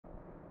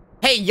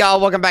Hey y'all,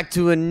 welcome back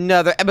to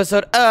another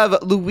episode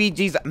of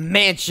Luigi's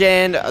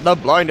Mansion, the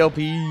Blind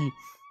LP.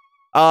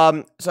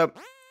 So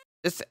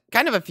just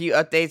kind of a few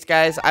updates,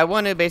 guys. I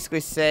want to basically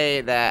say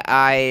that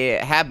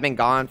I have been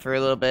gone for a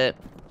little bit,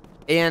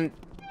 and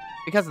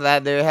because of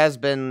that, there has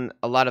been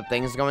a lot of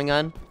things going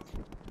on.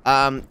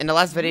 In the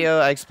last video,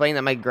 I explained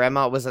that my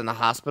grandma was in the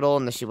hospital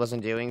and that she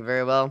wasn't doing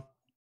very well.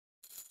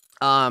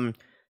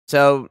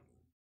 So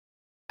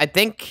I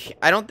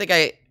don't think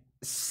I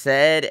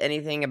said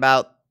anything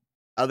about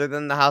other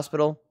than the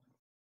hospital.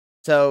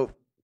 So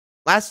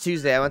last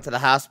Tuesday I went to the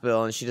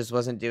hospital and she just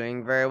wasn't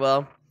doing very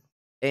well.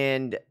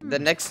 And the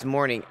next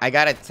morning I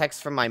got a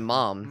text from my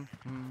mom.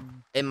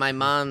 And my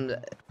mom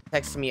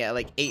texted me at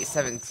like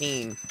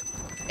 8:17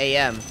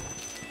 a.m.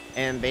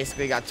 and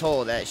basically got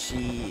told that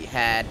she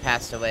had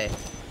passed away.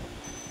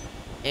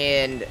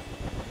 And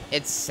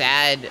it's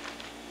sad,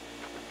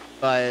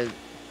 but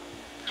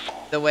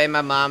the way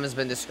my mom has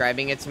been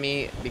describing it to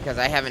me, because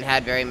I haven't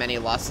had very many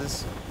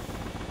losses,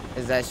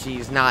 is that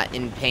she's not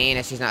in pain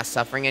and she's not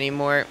suffering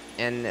anymore.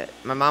 And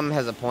my mom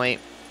has a point.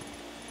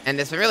 And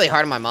it's been really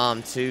hard on my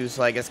mom too,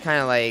 so like it's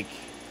kind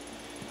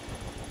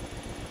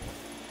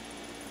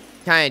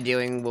of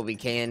doing what we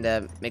can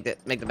to make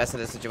the best of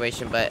the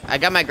situation. But I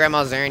got my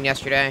grandma's urn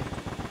yesterday,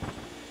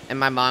 and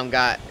my mom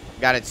got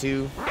it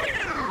too.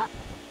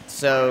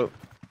 So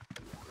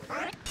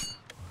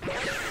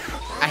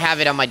I have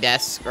it on my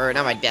desk, or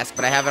not my desk,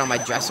 but I have it on my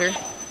dresser.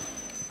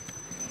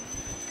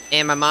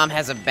 And my mom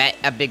has a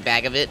big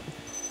bag of it.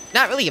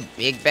 Not really a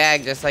big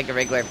bag, just like a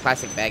regular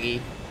plastic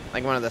baggie.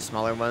 Like one of the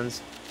smaller ones.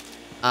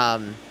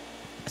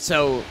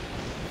 So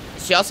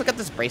she also got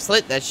this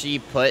bracelet that she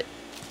put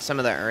some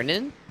of the urn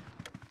in.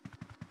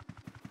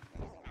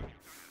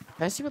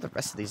 Can I see what the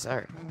rest of these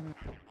are?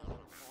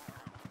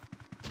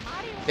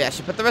 Yeah,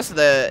 she put the rest of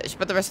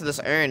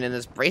this urn in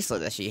this bracelet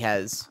that she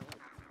has.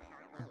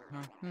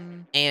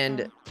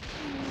 And it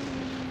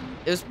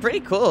was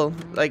pretty cool.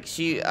 Like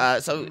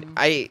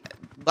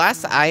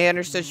last I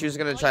understood, she was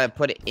gonna try to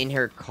put it in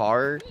her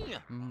car.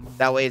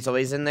 That way, it's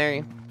always in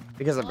there,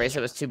 because the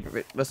bracelet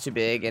was too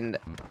big, and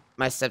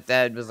my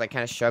stepdad was like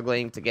kind of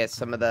struggling to get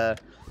some of the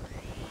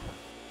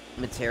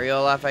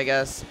material off, I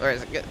guess, or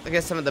I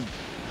guess some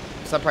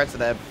parts of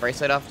the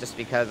bracelet off, just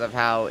because of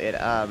how it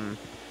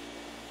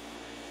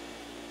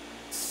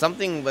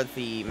something with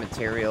the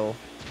material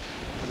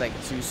was like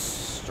too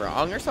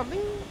strong or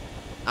something.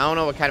 I don't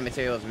know what kind of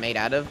material it's made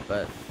out of,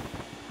 but.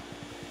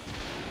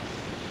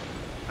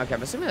 Okay,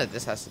 I'm assuming that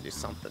this has to do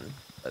something,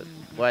 but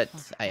what?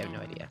 I have no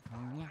idea.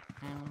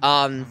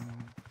 And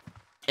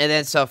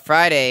then so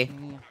Friday,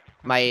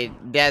 my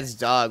dad's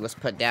dog was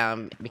put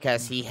down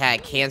because he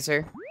had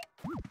cancer.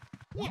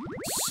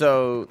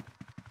 So,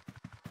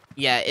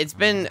 yeah, it's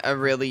been a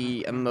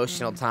really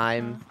emotional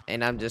time,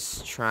 and I'm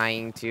just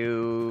trying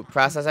to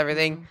process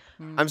everything.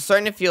 I'm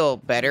starting to feel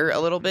better a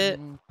little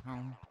bit,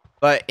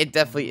 but it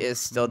definitely is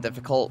still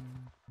difficult.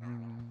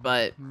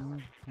 But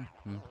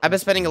I've been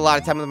spending a lot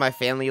of time with my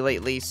family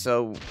lately,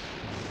 so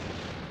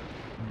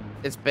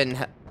it's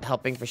been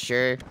helping for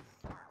sure.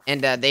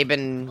 And they've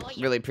been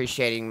really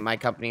appreciating my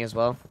company as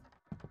well.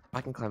 I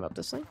can climb up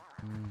this thing.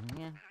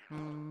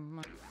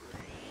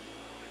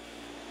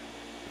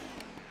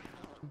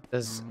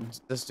 Does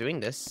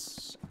doing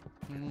this?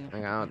 I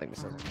don't think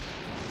this is.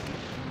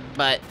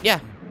 But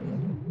yeah.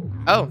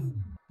 Oh.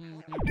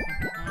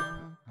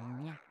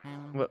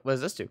 What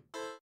does this do?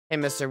 Hey,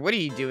 mister, what are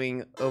you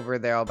doing over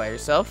there all by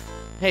yourself?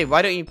 Hey,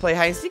 why don't you play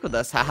hide and seek with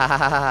us? Ha ha ha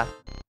ha ha.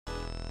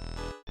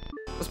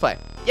 Let's play.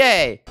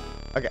 Yay!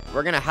 Okay,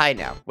 we're gonna hide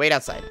now. Wait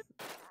outside.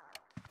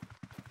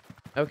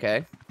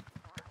 Okay.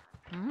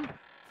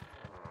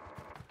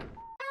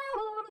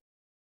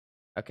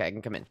 Okay, I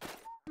can come in.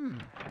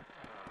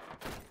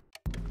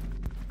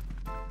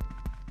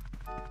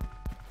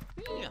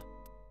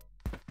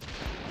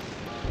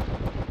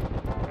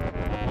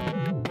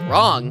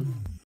 Wrong.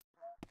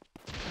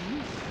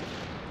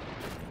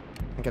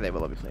 Okay, they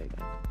will let me play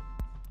again.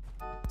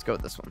 Let's go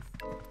with this one.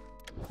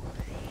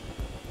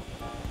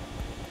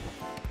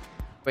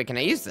 Wait, can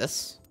I use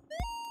this?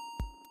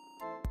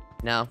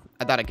 No,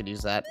 I thought I could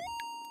use that.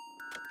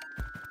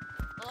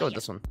 Let's go with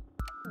this one.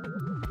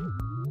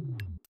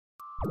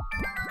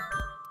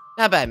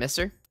 Not bad,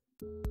 mister.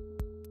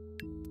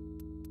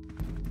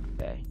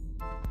 Okay.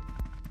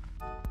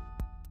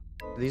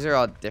 These are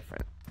all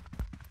different.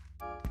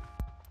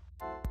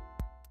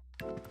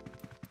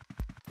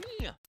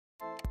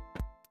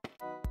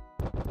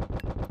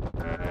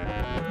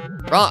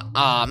 Wrong.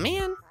 Aw,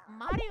 man.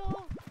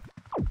 Mario.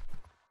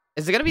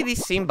 Is it gonna be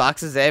these same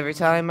boxes every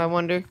time, I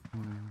wonder?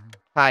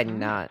 Probably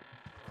not.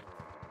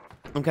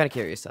 I'm kind of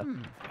curious, though.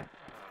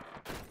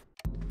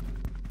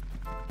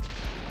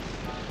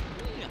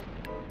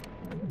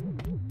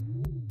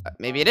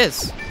 Maybe it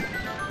is.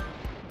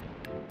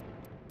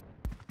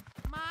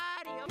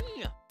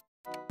 Mario.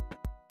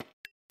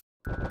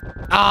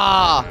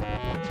 Ah!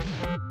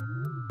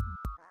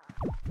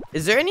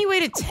 Is there any way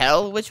to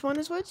tell which one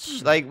is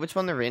which? Like, which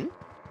one they're in?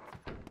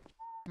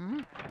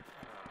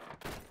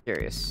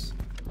 Curious.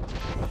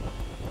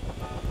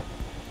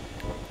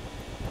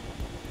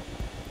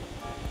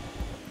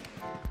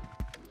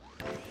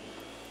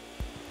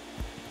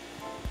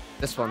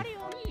 This one.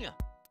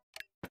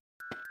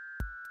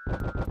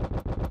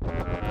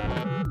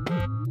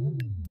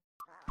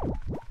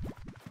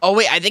 Oh,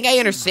 wait, I think I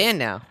understand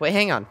now. Wait,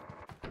 hang on.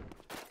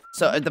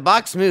 So, if the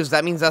box moves,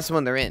 that means that's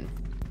when they're in.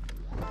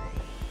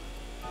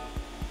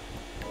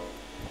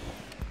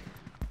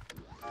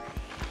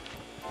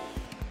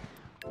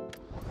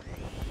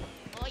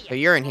 So,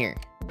 you're in here.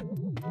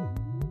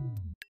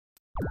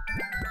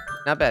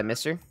 Not bad,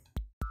 mister.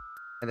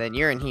 And then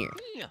you're in here.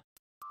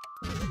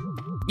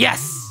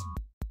 Yes!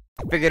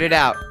 I figured it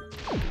out.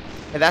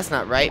 Hey, that's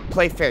not right.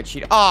 Play fair,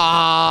 cheat.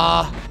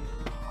 Aww!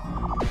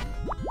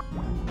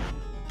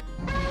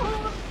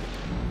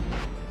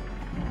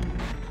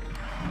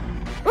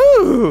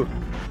 Woo!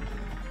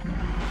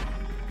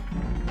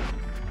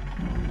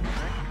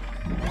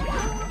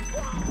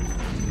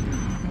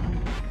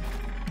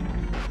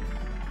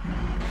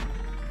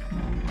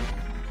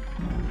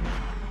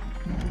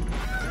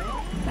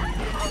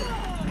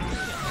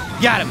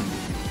 Got him!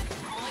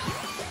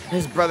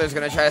 His brother's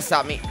gonna try to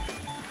stop me.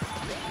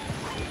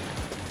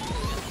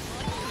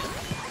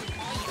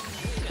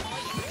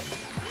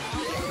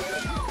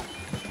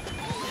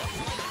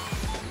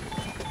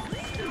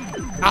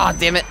 Ah, oh,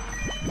 damn it.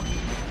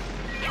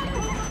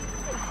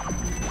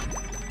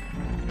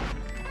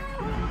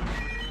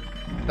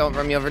 Don't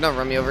run me over, don't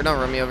run me over, don't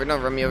run me over,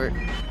 don't run me over.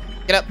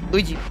 Get up,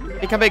 Luigi.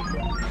 Become big.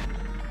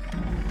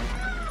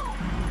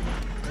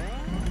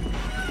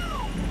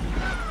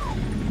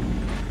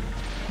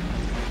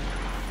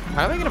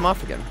 How do I get him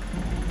off again?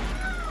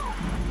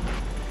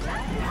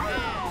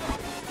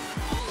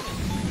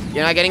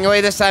 You're not getting away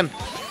this time.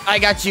 I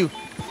got you.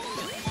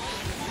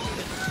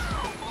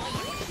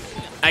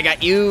 I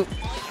got you.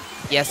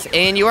 Yes,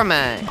 and you are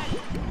mine.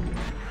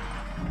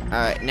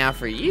 Alright, now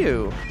for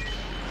you.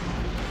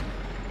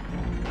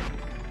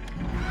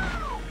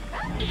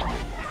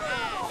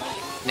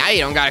 Now you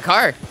don't got a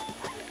car.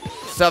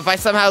 So if I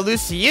somehow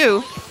lose to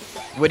you,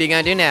 what are you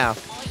gonna do now?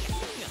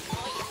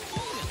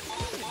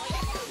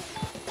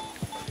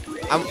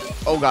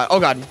 Oh god, oh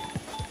god.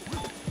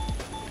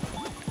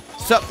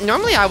 So,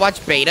 normally I watch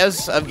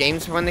betas of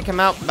games when they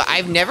come out, but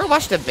I've never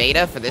watched a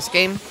beta for this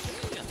game.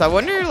 So I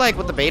wonder, like,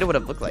 what the beta would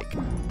have looked like.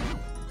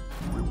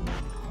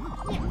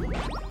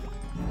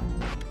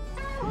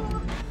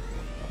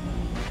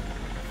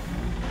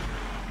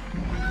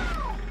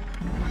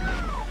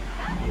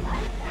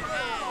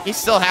 He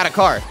still had a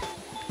car.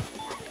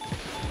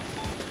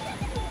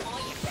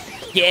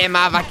 Yeah,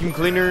 my vacuum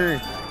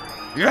cleaner.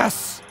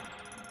 Yes!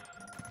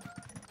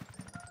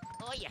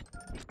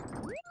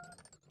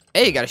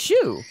 Hey, you got a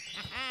shoe.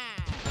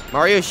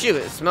 Mario's shoe.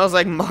 It smells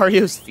like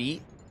Mario's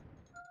feet.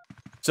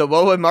 So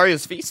what would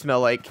Mario's feet smell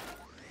like?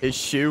 His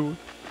shoe.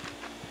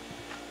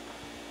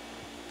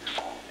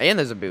 And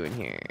there's a boo in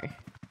here.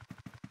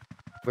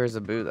 Where's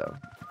the boo, though?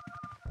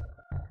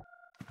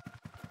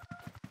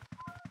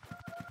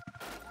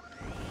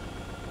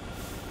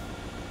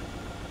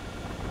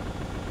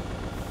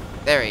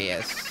 There he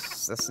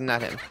is. That's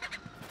not him.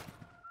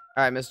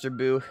 Alright, Mr.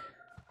 Boo.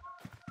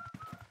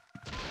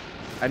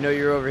 I know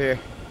you're over here.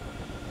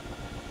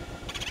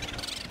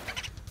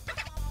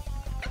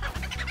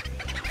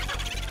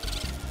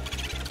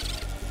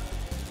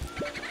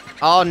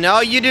 Oh, no,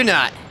 you do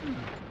not.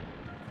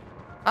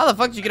 How the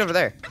fuck did you get over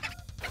there?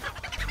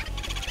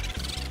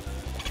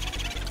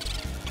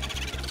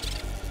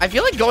 I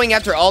feel like going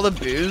after all the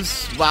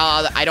boos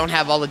while I don't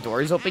have all the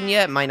doors open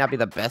yet might not be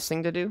the best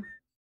thing to do.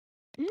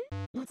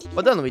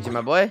 Well done, Luigi,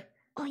 my boy.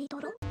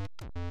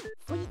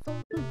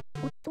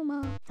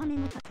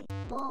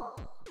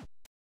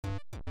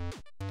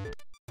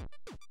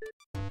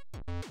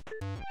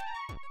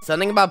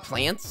 Something about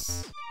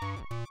plants?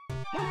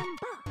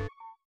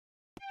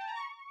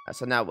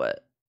 So now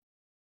what?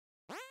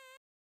 We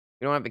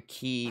don't have a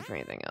key for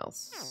anything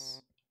else.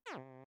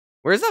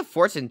 Where's that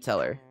fortune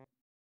teller?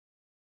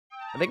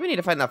 I think we need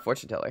to find that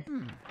fortune teller.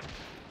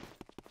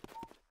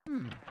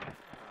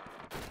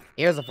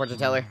 Here's a fortune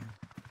teller.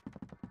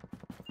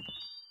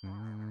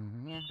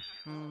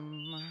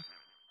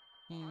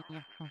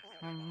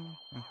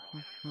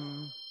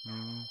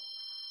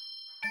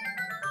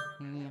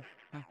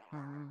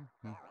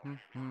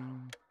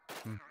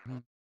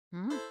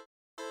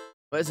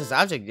 What is this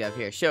object you have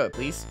here? Show it,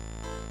 please.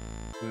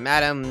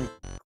 Madam...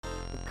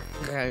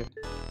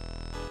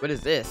 What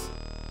is this?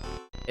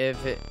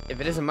 If it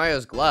isn't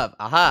Mario's glove.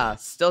 Aha!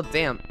 Still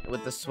damp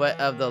with the sweat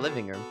of the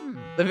living room.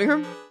 Living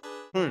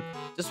room?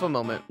 Just one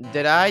moment.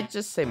 Did I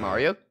just say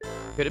Mario?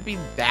 Could it be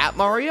that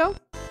Mario?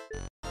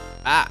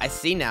 Ah, I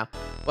see now.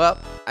 Well,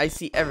 I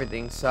see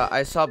everything so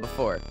I saw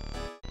before.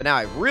 But now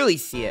I really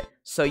see it.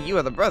 So you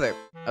are the brother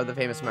of the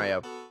famous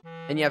Mario.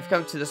 And you have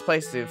come to this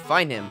place to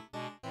find him.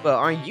 Well,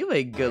 aren't you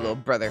a good little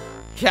brother?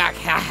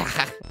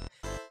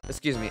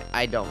 Excuse me,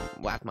 I don't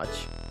laugh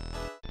much.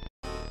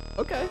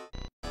 Okay.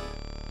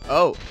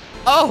 Oh.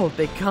 Oh,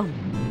 they come.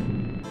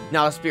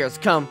 Now spirits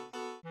come.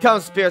 Come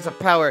spirits of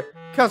power.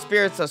 Come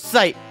spirits of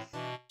sight.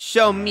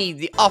 Show me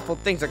the awful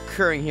things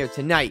occurring here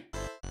tonight.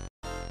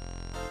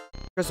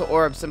 Crystal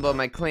orb, symbol of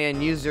my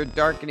clan. Use your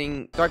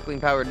darkling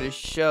power to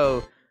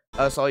show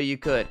us all you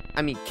could.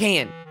 I mean,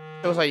 can.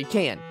 Show us all you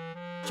can.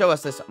 Show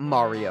us this,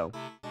 Mario.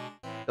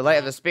 The light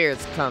of the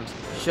spirits comes.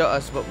 Show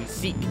us what we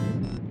seek.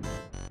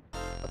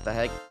 What the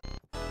heck?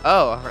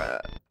 Oh,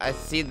 I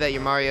see that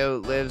your Mario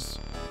lives,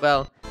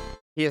 well,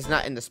 he is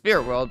not in the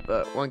spirit world,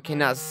 but one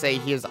cannot say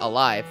he is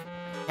alive.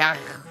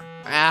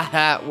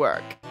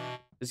 Work.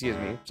 Excuse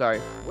me, sorry.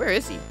 Where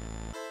is he?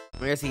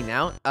 Where is he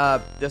now?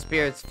 The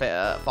spirits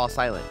fall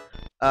silent.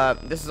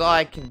 This is all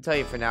I can tell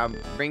you for now.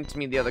 Bring to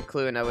me the other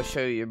clue and I will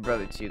show you your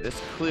brother to you. This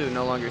clue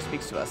no longer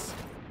speaks to us.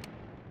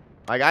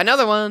 I got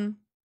another one.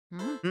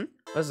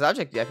 What's the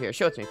object you have here?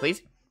 Show it to me,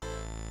 please.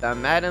 The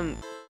Madame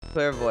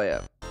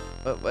Clairvoyant.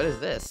 What is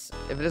this?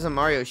 If it isn't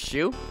Mario's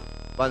shoe?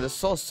 Well, the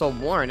soul's so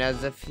worn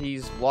as if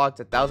he's walked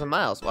 1,000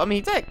 miles. Well, I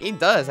mean, he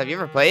does. Have you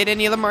ever played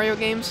any of the Mario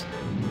games?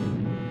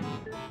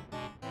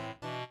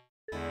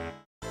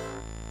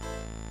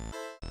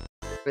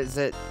 Is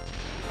it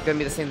gonna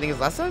be the same thing as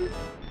last time?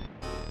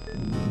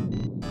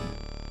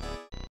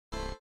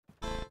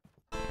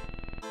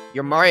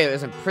 Your Mario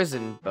is in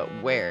prison, but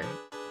where?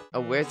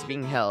 Oh, where it's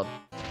being held.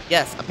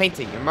 Yes, a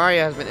painting. Your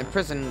Mario has been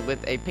imprisoned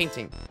with a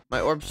painting.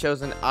 My orb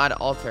shows an odd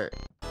altar.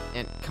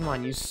 And come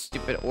on, you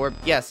stupid orb.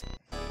 Yes,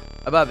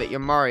 above it, your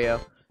Mario,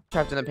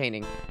 trapped in a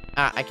painting.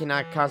 I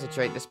cannot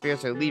concentrate. The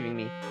spirits are leaving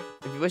me.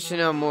 If you wish to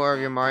know more of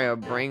your Mario,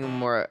 bring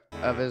more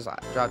of his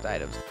dropped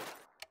items.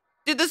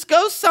 Dude, this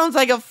ghost sounds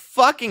like a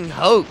fucking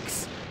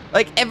hoax.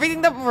 Like,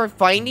 everything that we're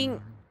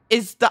finding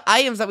is the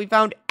items that we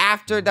found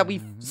after that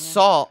we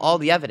saw all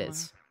the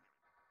evidence.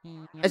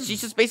 And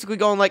she's just basically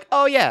going like,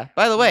 oh yeah,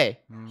 by the way,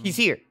 he's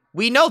here.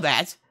 We know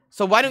that.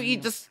 So why don't you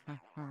just...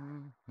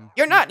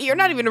 You're not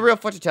even a real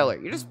fortune teller.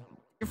 You're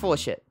full of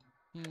shit.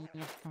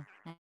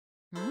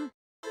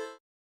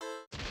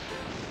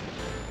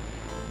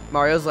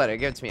 Mario's letter,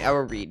 give it to me. I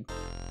will read.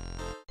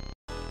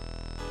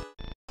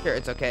 Sure,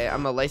 it's okay.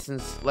 I'm a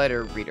licensed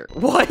letter reader.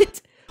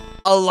 What?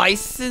 A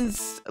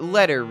licensed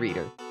letter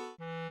reader.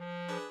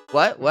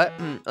 What?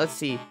 Let's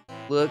see.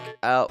 Look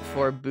out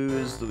for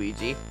booze,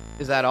 Luigi.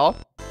 Is that all?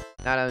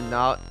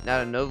 Not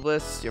a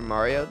novelist, your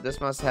Mario. This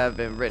must have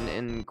been written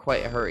in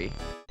quite a hurry.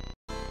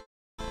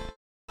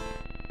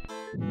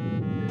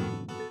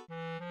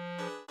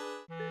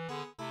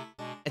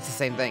 It's the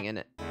same thing, isn't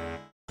it?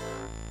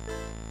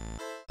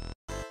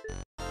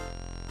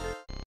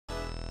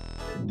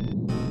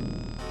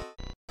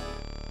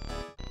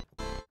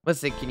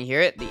 What's it? Can you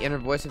hear it? The inner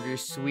voice of your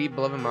sweet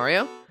beloved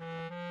Mario?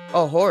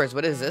 Oh, horrors,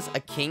 what is this? A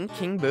king?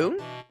 King Boo?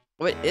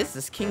 What is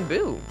this King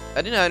Boo?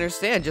 I do not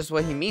understand just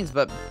what he means,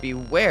 but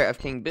beware of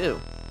King Boo.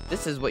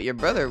 This is what your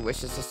brother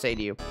wishes to say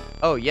to you.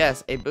 Oh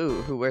yes, a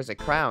Boo who wears a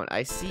crown.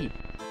 I see.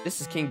 This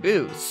is King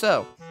Boo.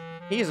 So,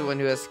 he is the one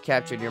who has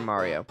captured your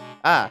Mario.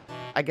 Ah,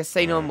 I can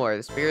say no more.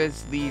 The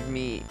spirits leave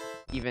me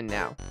even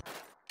now.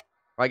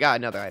 Oh, I got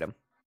another item.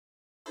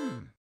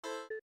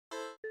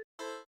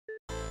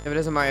 If it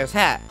isn't Mario's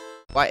hat,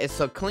 why, it's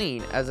so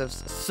clean, as if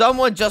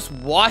someone just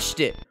washed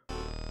it.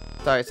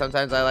 Sorry,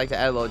 sometimes I like to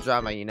add a little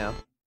drama, you know.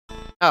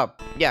 Oh,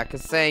 yeah,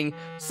 because saying,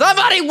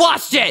 somebody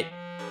washed it,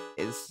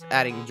 is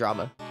adding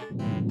drama.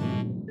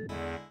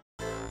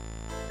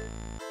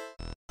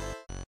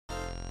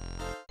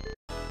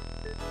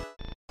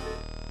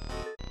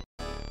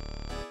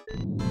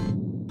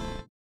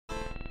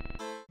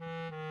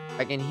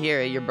 I can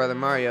hear your brother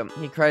Mario.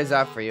 He cries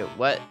out for you.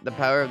 What? The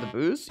power of the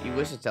Boos? You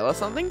wish to tell us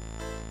something?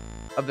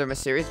 Of their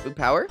mysterious Boo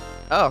power?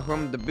 Oh,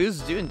 the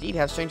Boos do indeed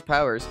have strange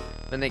powers.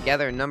 When they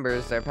gather in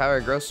numbers, their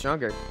power grows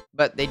stronger.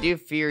 But they do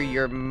fear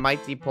your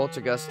mighty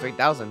Poltergust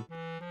 3000.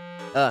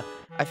 I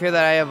fear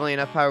that I have only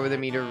enough power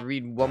within me to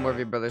read one more of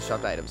your brother's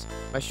shopped items.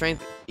 My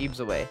strength ebbs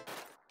away.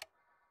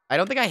 I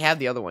don't think I have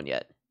the other one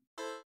yet.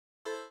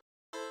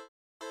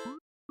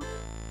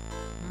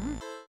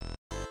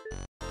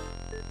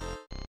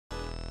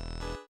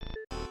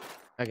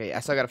 Okay,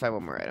 I still gotta find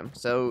one more item.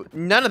 So,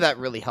 none of that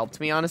really helped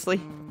me, honestly.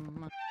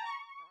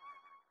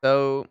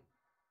 So,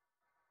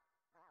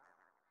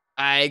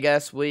 I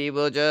guess we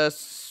will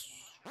just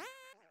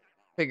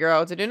figure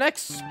out what to do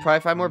next.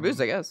 Probably find more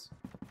Boos, I guess.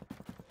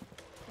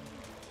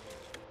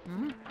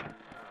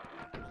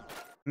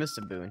 Missed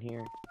a Boo in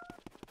here.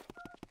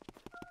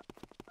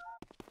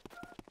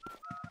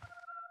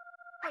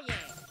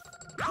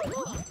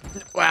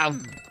 Wow.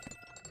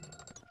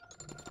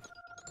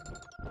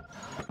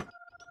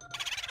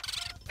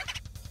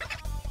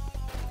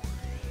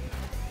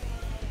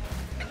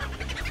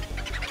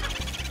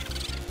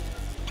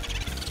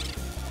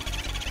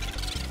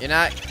 You're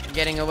not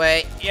getting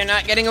away. You're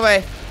not getting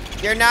away.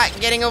 You're not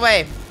getting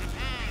away.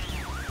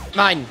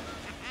 Mine.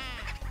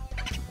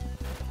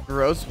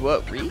 Gross,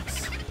 what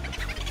reeks?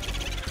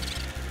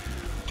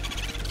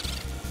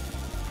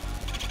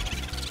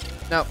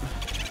 No.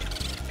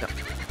 No.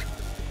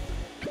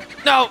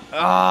 No!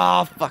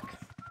 Oh, fuck.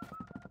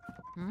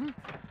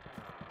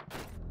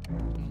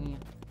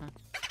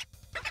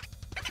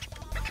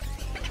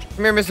 Come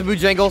here, Mr.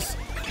 Bojangles.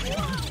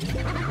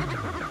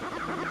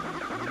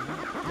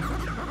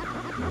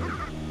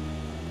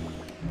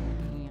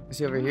 Is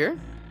he over here?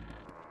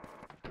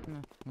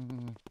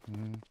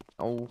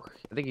 Oh,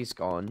 I think he's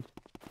gone.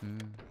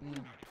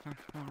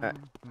 Alright.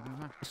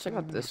 Let's check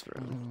out this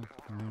room.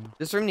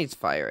 This room needs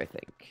fire, I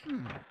think.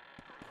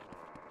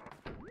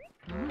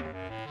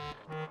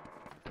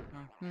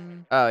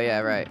 Oh, yeah,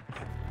 right.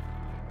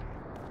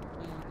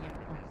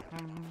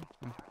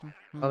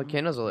 Oh, the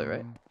candles are lit,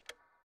 right?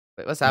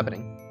 Wait, what's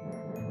happening?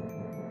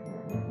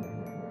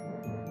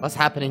 What's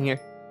happening here?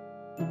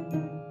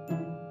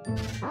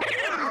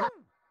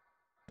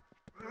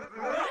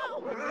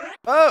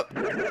 Oh!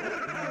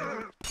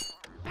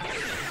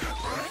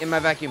 In my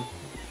vacuum.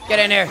 Get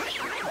in here!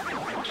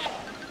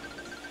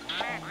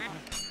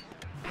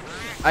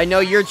 I know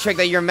your trick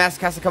that your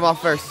mask has to come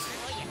off first.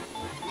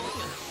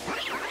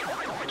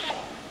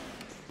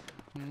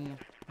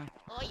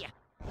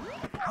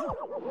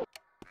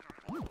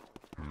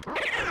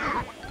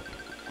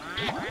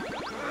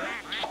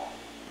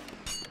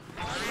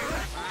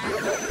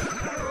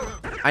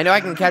 I know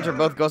I can capture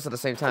both ghosts at the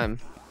same time.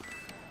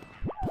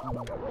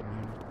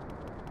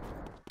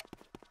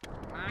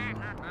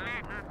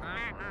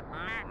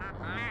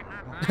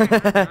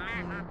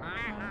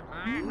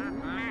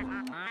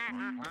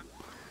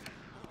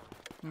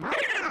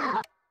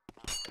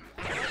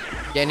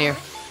 Get in here.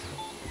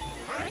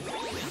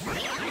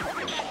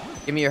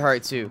 Give me your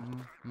heart too.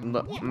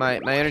 My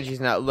energy's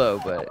not low,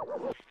 but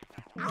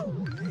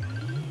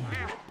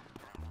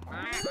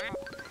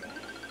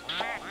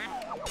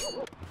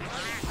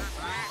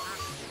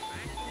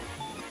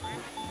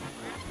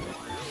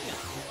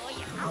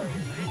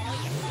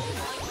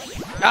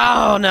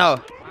oh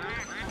no!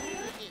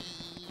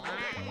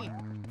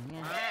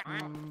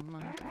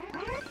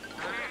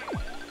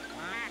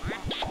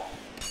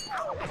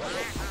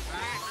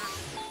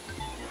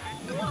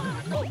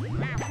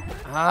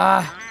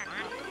 Ah!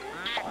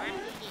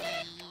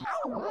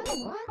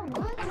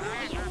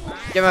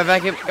 Get my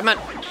vacuum! Come on!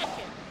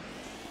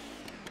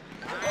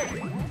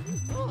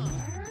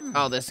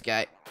 Oh, this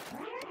guy!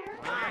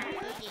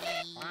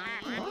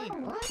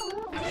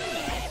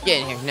 Get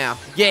in here now!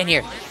 Get in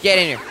here! Get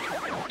in here!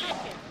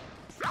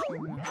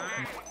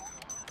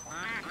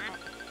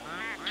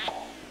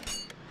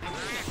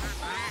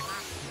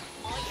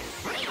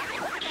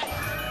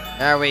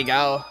 There we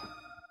go.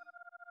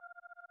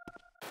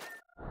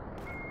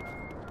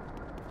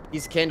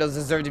 These candles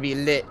deserve to be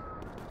lit.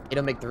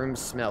 It'll make the room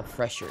smell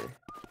fresher.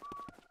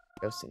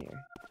 Ghost in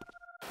here.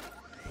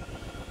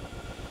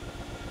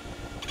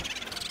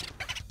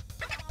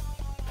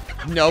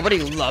 Nobody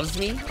loves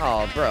me?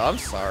 Oh, bro, I'm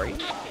sorry.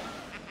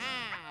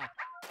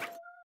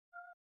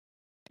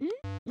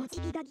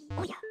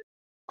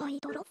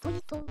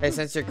 Hey,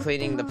 since you're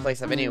cleaning the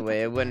place up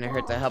anyway, it wouldn't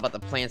hurt to help out the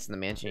plants in the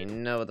mansion. You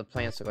know what the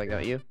plants look like,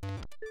 don't you?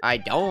 I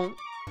don't.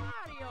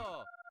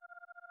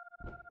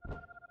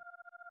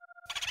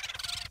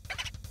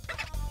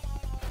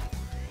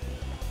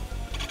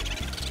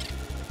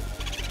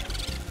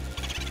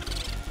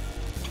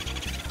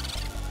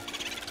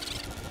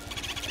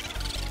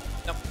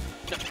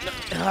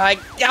 No, I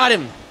got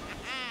him!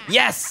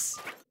 Yes!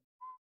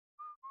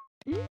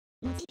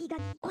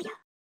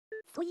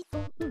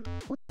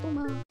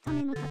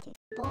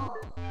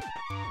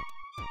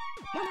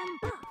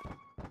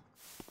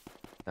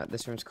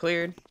 This room's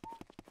cleared.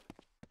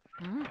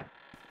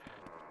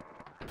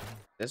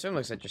 This room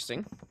looks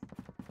interesting.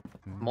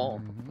 Mall.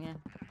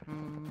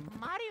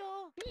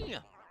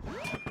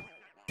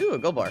 Ooh, a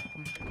gold bar.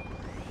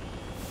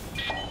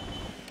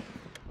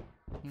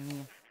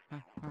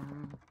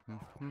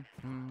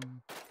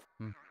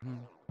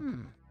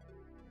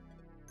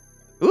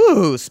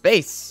 Ooh,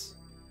 space.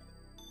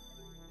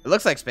 It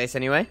looks like space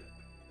anyway.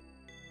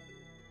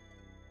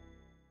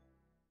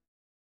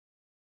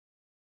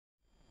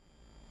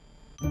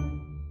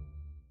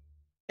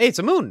 Hey, it's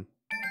a moon.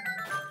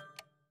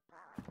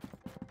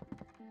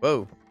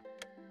 Whoa.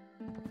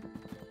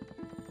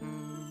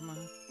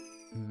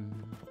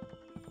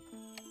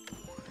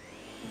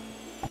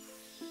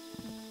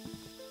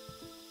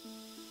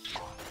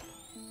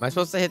 Am I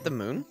supposed to hit the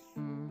moon?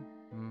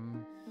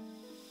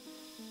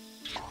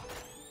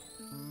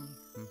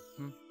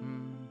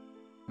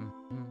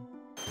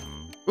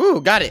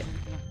 Ooh, got it.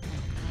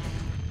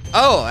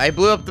 Oh, I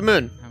blew up the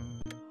moon.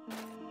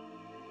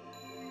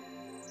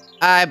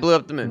 I blew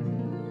up the moon.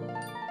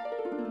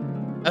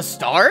 A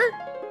star?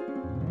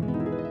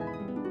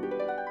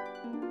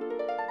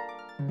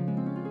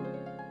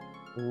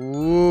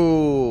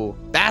 Ooh,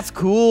 that's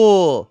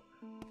cool.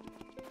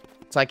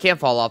 So I can't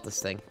fall off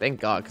this thing. Thank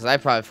God, because I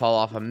probably fall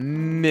off a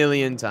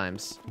million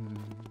times.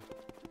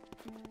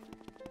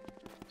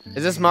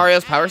 Is this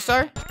Mario's Power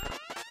Star?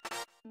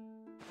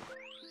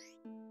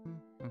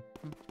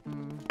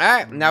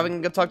 Alright, now we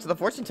can go talk to the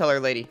fortune teller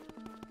lady.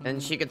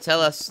 And she could tell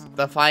us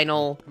the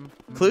final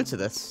clue to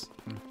this.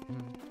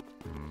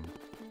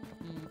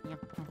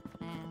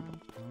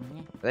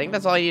 I think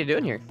that's all you need to do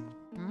in here.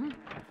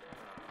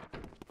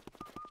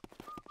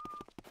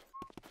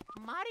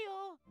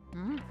 Mario.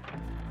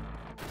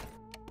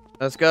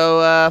 Let's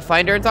go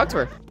find her and talk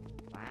to her.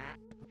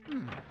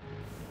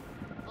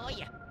 Oh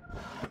yeah.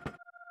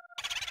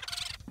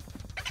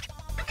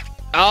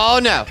 Oh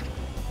no.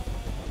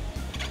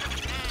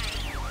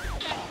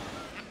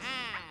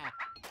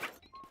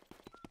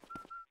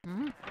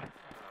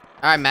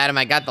 Alright, madam,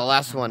 I got the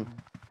last one.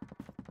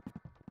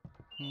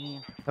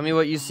 Tell me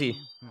what you see.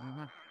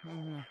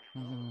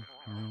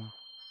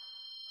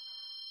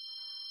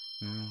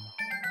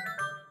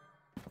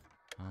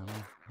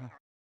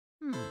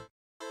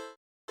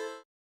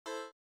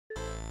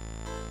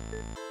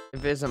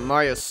 If it isn't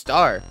Mario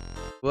Star,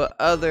 what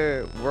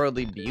other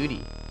worldly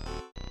beauty?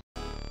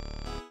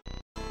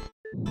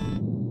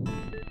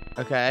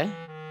 Okay.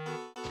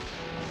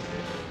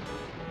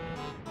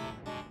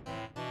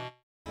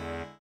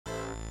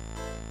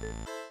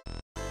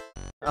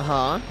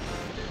 Uh-huh.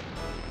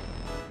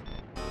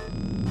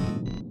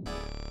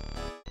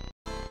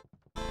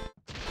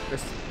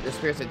 The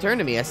spirits return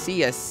to me. I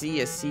see,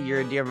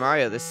 you're dear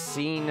Mario. The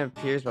scene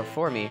appears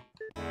before me.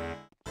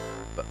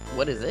 But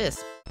what is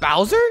this?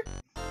 Bowser?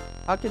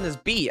 How can this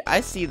be?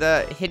 I see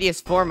the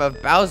hideous form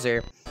of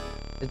Bowser.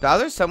 Is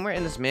Bowser somewhere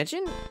in this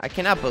mansion? I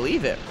cannot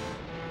believe it.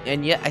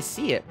 And yet I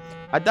see it.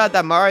 I thought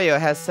that Mario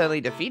has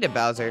suddenly defeated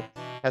Bowser.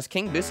 Has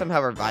King Boo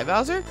somehow revived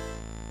Bowser?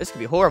 This could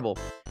be horrible.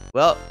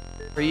 Well,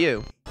 for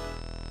you.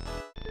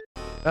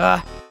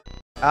 No.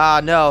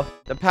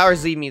 The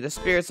powers leave me. The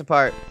spirits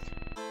apart.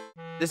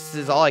 This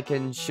is all I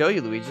can show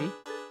you, Luigi.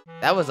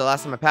 That was the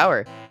last of my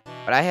power.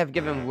 But I have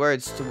given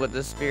words to what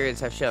the spirits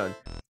have shown.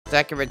 So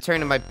I can return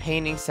to my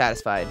painting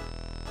satisfied.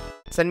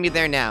 Send me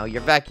there now.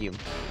 Your vacuum.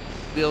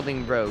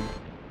 Wielding rogue.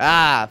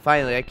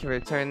 Finally, I can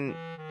return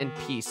in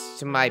peace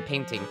to my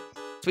painting.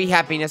 Sweet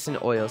happiness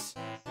and oils.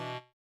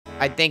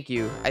 I thank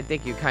you,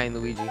 kind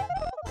Luigi.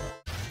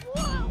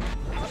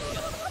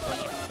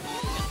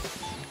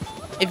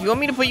 If you want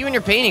me to put you in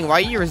your painting, why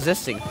are you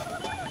resisting?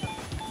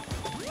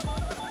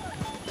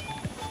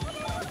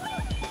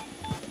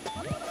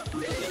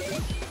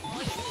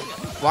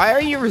 Why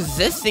are you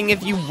resisting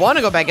if you want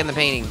to go back in the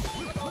painting?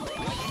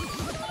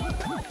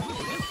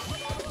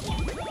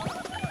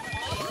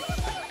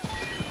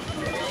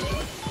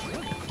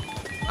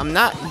 I'm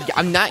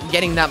not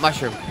getting that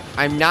mushroom.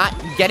 I'm not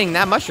getting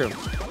that mushroom.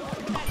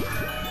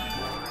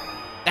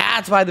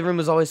 That's why the room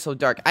was always so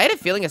dark. I had a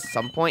feeling at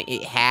some point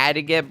it had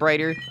to get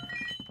brighter,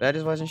 but I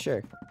just wasn't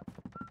sure.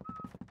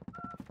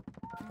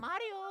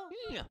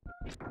 Mario.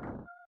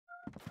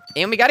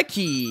 And we got a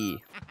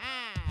key.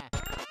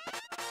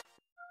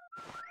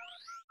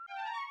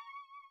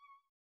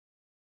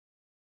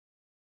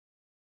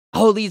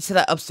 Oh, it leads to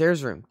that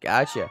upstairs room.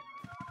 Gotcha.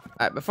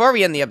 Alright, before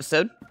we end the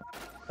episode,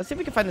 let's see if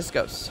we can find this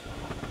ghost.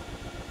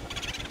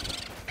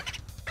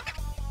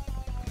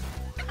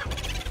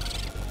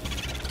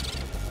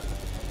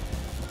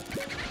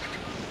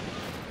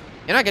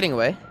 You're not getting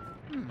away.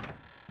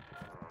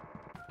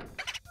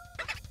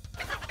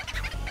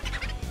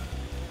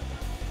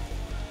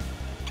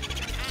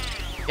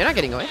 You're not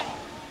getting away.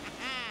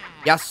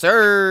 Yes,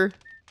 sir.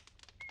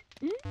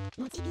 You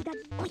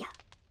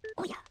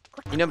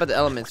know about the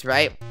elements,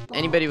 right?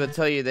 Anybody will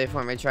tell you they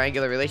form a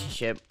triangular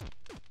relationship,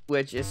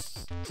 which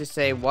is to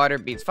say water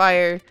beats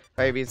fire,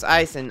 fire beats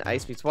ice, and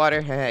ice beats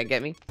water.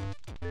 Get me?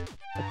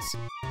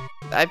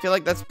 I feel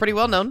like that's pretty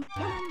well known.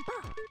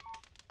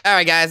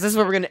 Alright guys, this is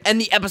where we're going to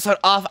end the episode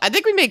off. I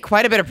think we made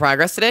quite a bit of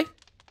progress today.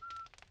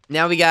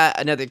 Now we got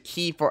another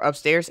key for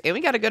upstairs, and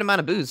we got a good amount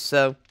of booze,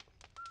 so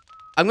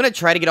I'm going to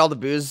try to get all the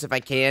booze if I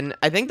can.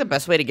 I think the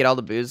best way to get all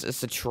the booze is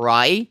to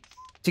try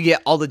to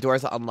get all the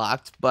doors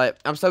unlocked, but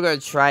I'm still going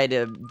to try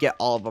to get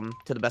all of them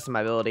to the best of my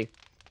ability.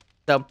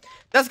 So,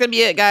 that's going to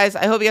be it, guys.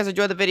 I hope you guys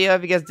enjoyed the video.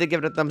 If you guys did,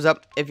 give it a thumbs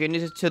up. If you're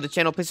new to the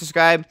channel, please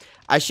subscribe.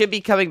 I should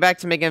be coming back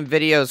to making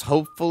videos,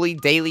 hopefully,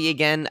 daily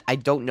again. I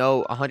don't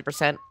know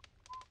 100%.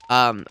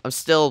 I'm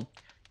still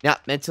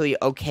not mentally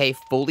okay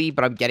fully,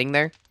 but I'm getting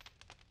there.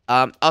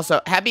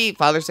 Also, happy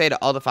Father's Day to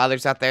all the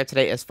fathers out there.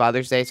 Today is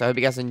Father's Day, so I hope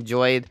you guys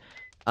enjoyed.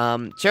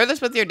 Share this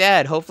with your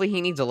dad. Hopefully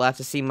he needs a laugh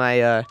to see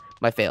my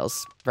my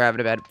fails for having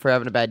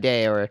a bad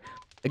day or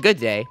a good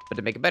day, but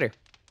to make it better.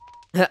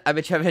 I've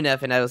been Trevor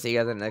Neff, and I will see you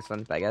guys in the next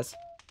one. Bye, guys.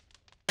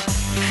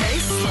 Hey,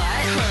 slut,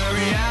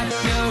 hurry up,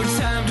 no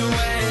time to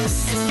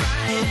waste.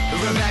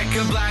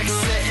 Rebecca Black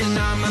sitting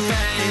on my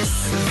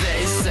face.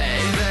 They say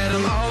that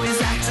I'm always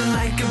acting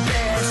like a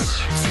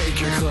bitch.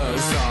 Take your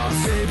clothes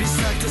off, baby,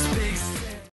 suck this big